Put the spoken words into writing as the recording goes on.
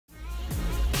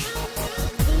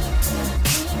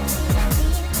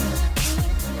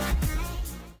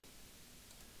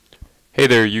Hey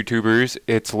there, YouTubers.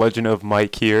 It's Legend of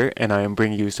Mike here, and I am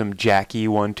bringing you some Jackie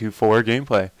 124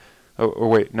 gameplay. Oh,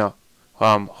 wait, no.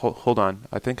 Hold on.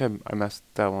 I think I messed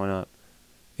that one up.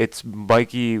 It's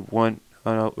Mikey one.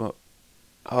 Oh,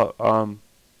 no.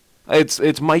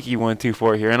 It's Mikey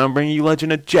 124 here, and I'm bringing you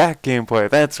Legend of Jack gameplay.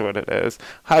 That's what it is.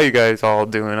 How you guys all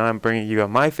doing? I'm bringing you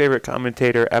my favorite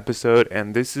commentator episode,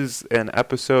 and this is an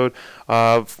episode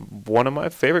of one of my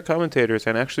favorite commentators,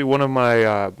 and actually one of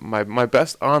my my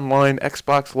best online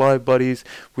Xbox Live buddies.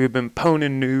 We've been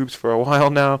poning noobs for a while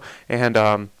now,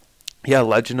 and yeah,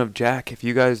 Legend of Jack. If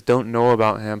you guys don't know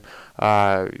about him,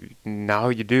 now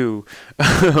you do.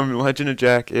 Legend of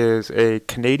Jack is a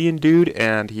Canadian dude,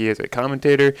 and he is a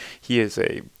commentator. He is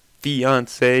a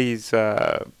fiance. He's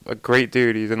a great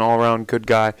dude. He's an all-around good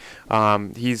guy.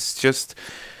 He's just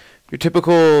your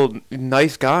typical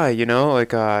nice guy, you know.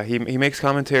 Like he makes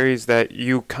commentaries that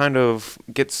you kind of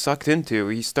get sucked into.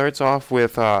 He starts off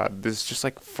with this just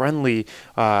like friendly,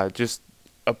 just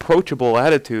approachable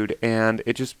attitude, and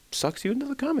it just sucks you into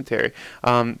the commentary.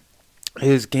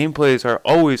 His gameplays are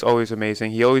always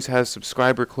amazing. He always has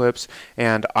subscriber clips,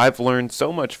 and I've learned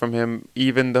so much from him,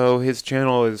 even though his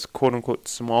channel is quote-unquote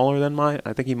smaller than mine.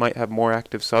 I think he might have more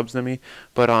active subs than me,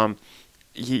 but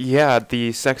yeah,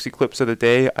 the sexy clips of the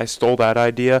day, I stole that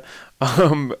idea.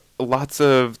 Lots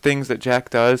of things that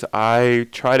Jack does, I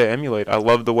try to emulate. I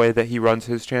love the way that he runs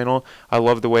his channel. I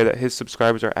love the way that his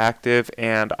subscribers are active,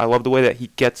 and I love the way that he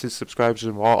gets his subscribers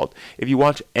involved. If you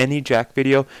watch any Jack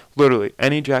video, literally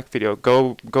any Jack video,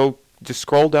 go just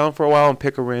scroll down for a while and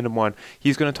pick a random one.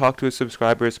 He's going to talk to his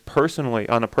subscribers personally,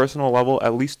 on a personal level,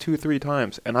 at least 2-3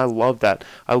 times, and I love that.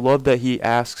 I love that he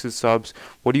asks his subs,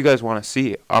 what do you guys want to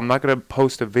see? I'm not going to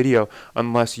post a video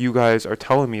unless you guys are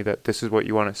telling me that this is what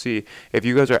you want to see. If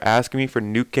you guys are asking me for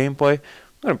nuke gameplay,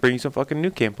 I'm going to bring you some fucking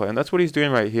nuke gameplay, and that's what he's doing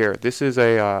right here. This is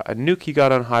a nuke he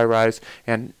got on high rise,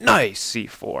 and nice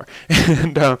C4.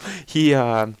 And he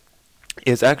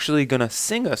is actually gonna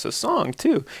sing us a song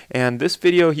too, and this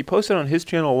video he posted on his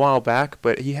channel a while back,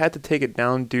 but he had to take it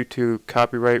down due to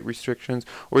copyright restrictions,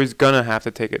 or he's gonna have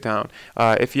to take it down.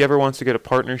 If he ever wants to get a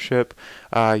partnership,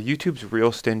 YouTube's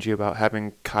real stingy about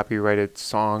having copyrighted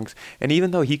songs, and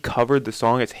even though he covered the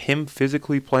song, it's him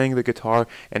physically playing the guitar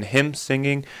and him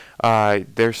singing,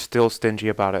 they're still stingy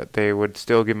about it. They would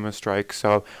still give him a strike.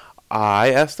 So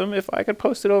I asked him if I could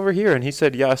post it over here, and he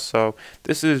said yes, so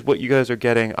this is what you guys are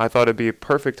getting. I thought it'd be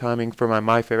perfect timing for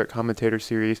my favorite commentator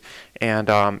series, and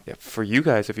for you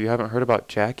guys, if you haven't heard about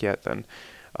Jack yet, then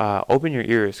open your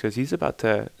ears, because he's about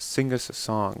to sing us a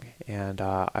song, and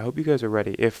I hope you guys are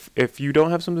ready. If you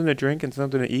don't have something to drink and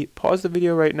something to eat, pause the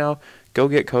video right now, go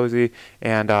get cozy,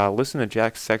 and listen to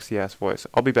Jack's sexy-ass voice.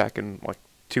 I'll be back in like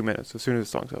 2 minutes, as soon as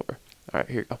the song's over. Alright,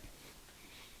 here you go.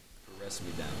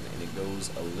 Me down, and it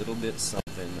goes a little bit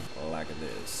something like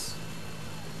this.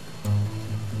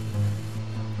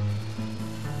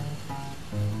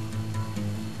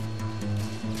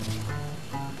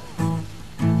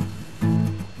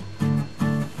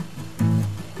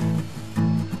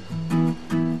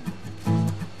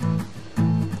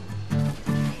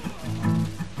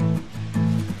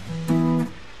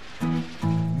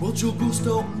 Mucho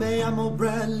gusto, me llamo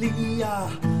Bradley.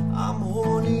 I'm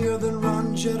hornier than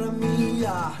Ron Jeremy.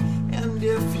 And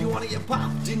if you wanna get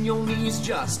popped in your knees,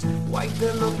 just wipe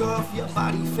that look off your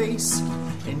body face.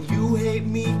 And you hate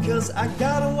me cause I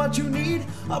got what you need,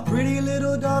 a pretty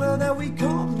little daughter that we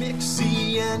call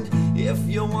Mixie. And if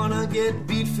you wanna get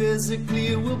beat physically,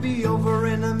 it will be over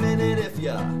in a minute if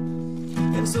ya.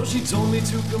 And so she told me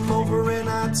to come over, and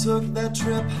I took that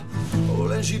trip. Oh,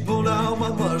 then she pulled out my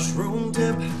mushroom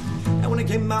tip, and when it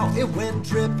came out, it went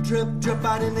drip, drip, drip.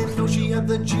 I didn't know she had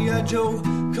the G.I. Joe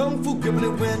Kung Fu grip, and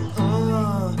it went,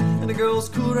 and the girls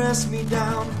caressed me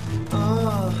down,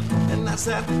 and that's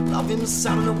that loving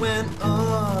sound, and it went,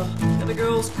 and the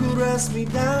girls caressed me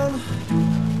down.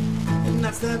 And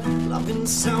that's that loving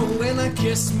sound when I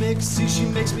kiss Mixie. She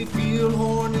makes me feel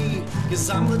horny, cause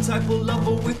I'm the type of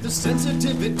lover with the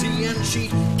sensitivity. And she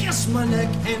kissed my neck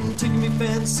and take me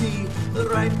fancy, the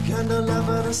right kind of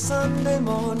lover a Sunday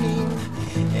morning.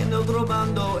 En otro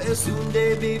bando es un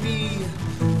day baby,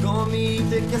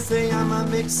 comite que se llama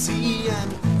Mixie,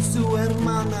 and su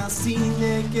hermana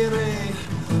Cine quiere.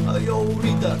 Ay,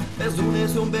 ahorita es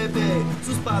un bebé.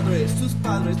 Sus padres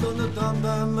don't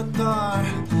the matar,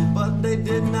 but they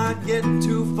did not get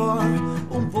too far.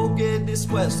 Un poco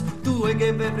después tuve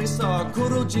que regresar.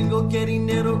 Coro chingo que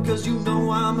dinero, cause you know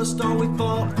I'm a star. We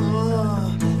fall,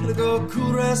 the girl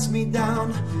caress me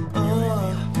down,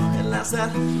 and that's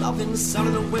that loving sound,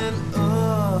 and it went,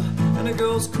 and the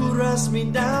girls caress me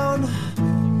down.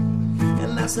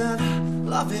 and that's that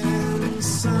loving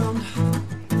sound.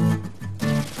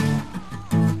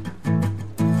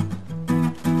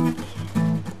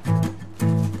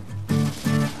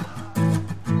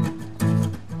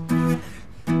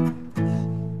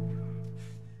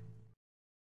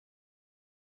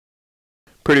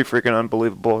 Pretty freaking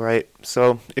unbelievable, right?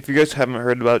 So, if you guys haven't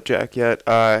heard about Jack yet,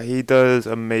 he does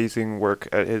amazing work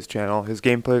at his channel. His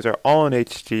gameplays are all in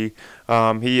HD.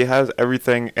 He has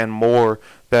everything and more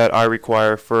that I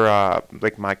require for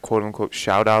like my quote-unquote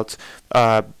shout-outs.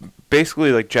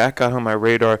 Basically, like, Jack got on my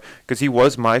radar because he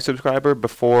was my subscriber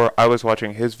before I was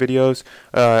watching his videos.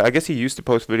 I guess he used to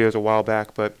post videos a while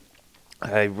back, but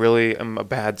I really am a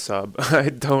bad sub. I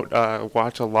don't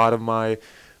watch a lot of my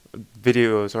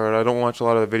videos, or I don't watch a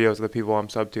lot of the videos of the people I'm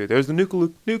sub to. There's the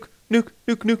nuke.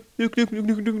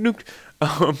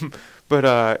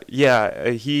 But yeah,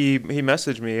 he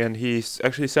messaged me, and he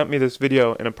actually sent me this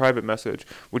video in a private message,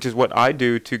 which is what I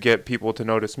do to get people to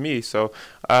notice me. So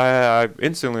I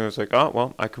instantly was like, oh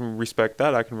well, I can respect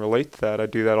that. I can relate to that. I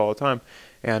do that all the time,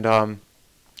 and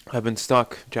I've been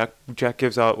stuck. Jack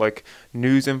gives out like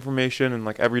news information and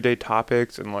like everyday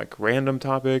topics and like random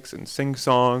topics and sing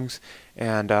songs,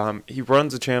 and he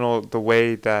runs a channel the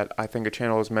way that I think a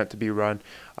channel is meant to be run.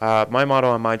 My motto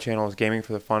on my channel is gaming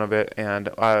for the fun of it, and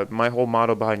my whole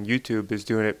motto behind YouTube is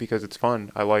doing it because it's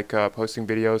fun. I like posting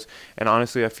videos, and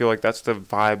honestly I feel like that's the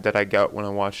vibe that I get when I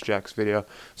watch Jack's video.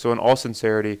 So in all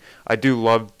sincerity, I do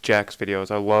love Jack's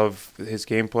videos. I love his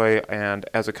gameplay, and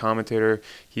as a commentator,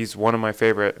 he's one of my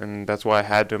favorite, and that's why I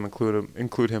had to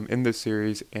include him in this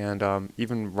series, and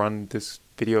even run this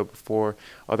video before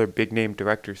other big name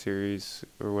director series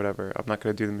or whatever. I'm not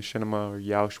going to do the Machinima or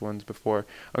Yaush ones before.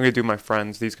 I'm going to do my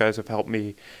friends. These guys have helped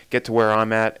me get to where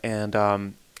I'm at,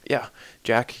 and yeah,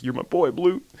 Jack, you're my boy,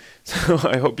 Blue. So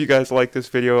I hope you guys liked this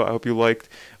video. I hope you liked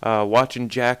watching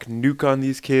Jack nuke on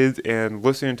these kids and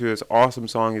listening to his awesome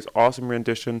song, his awesome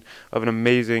rendition of an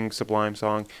amazing Sublime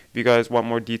song. If you guys want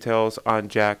more details on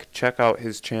Jack, check out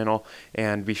his channel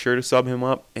and be sure to sub him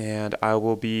up. And I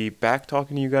will be back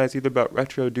talking to you guys either about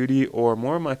Retro Duty or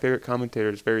more of my favorite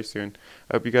commentators very soon.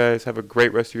 I hope you guys have a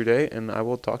great rest of your day, and I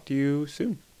will talk to you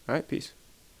soon. All right, peace.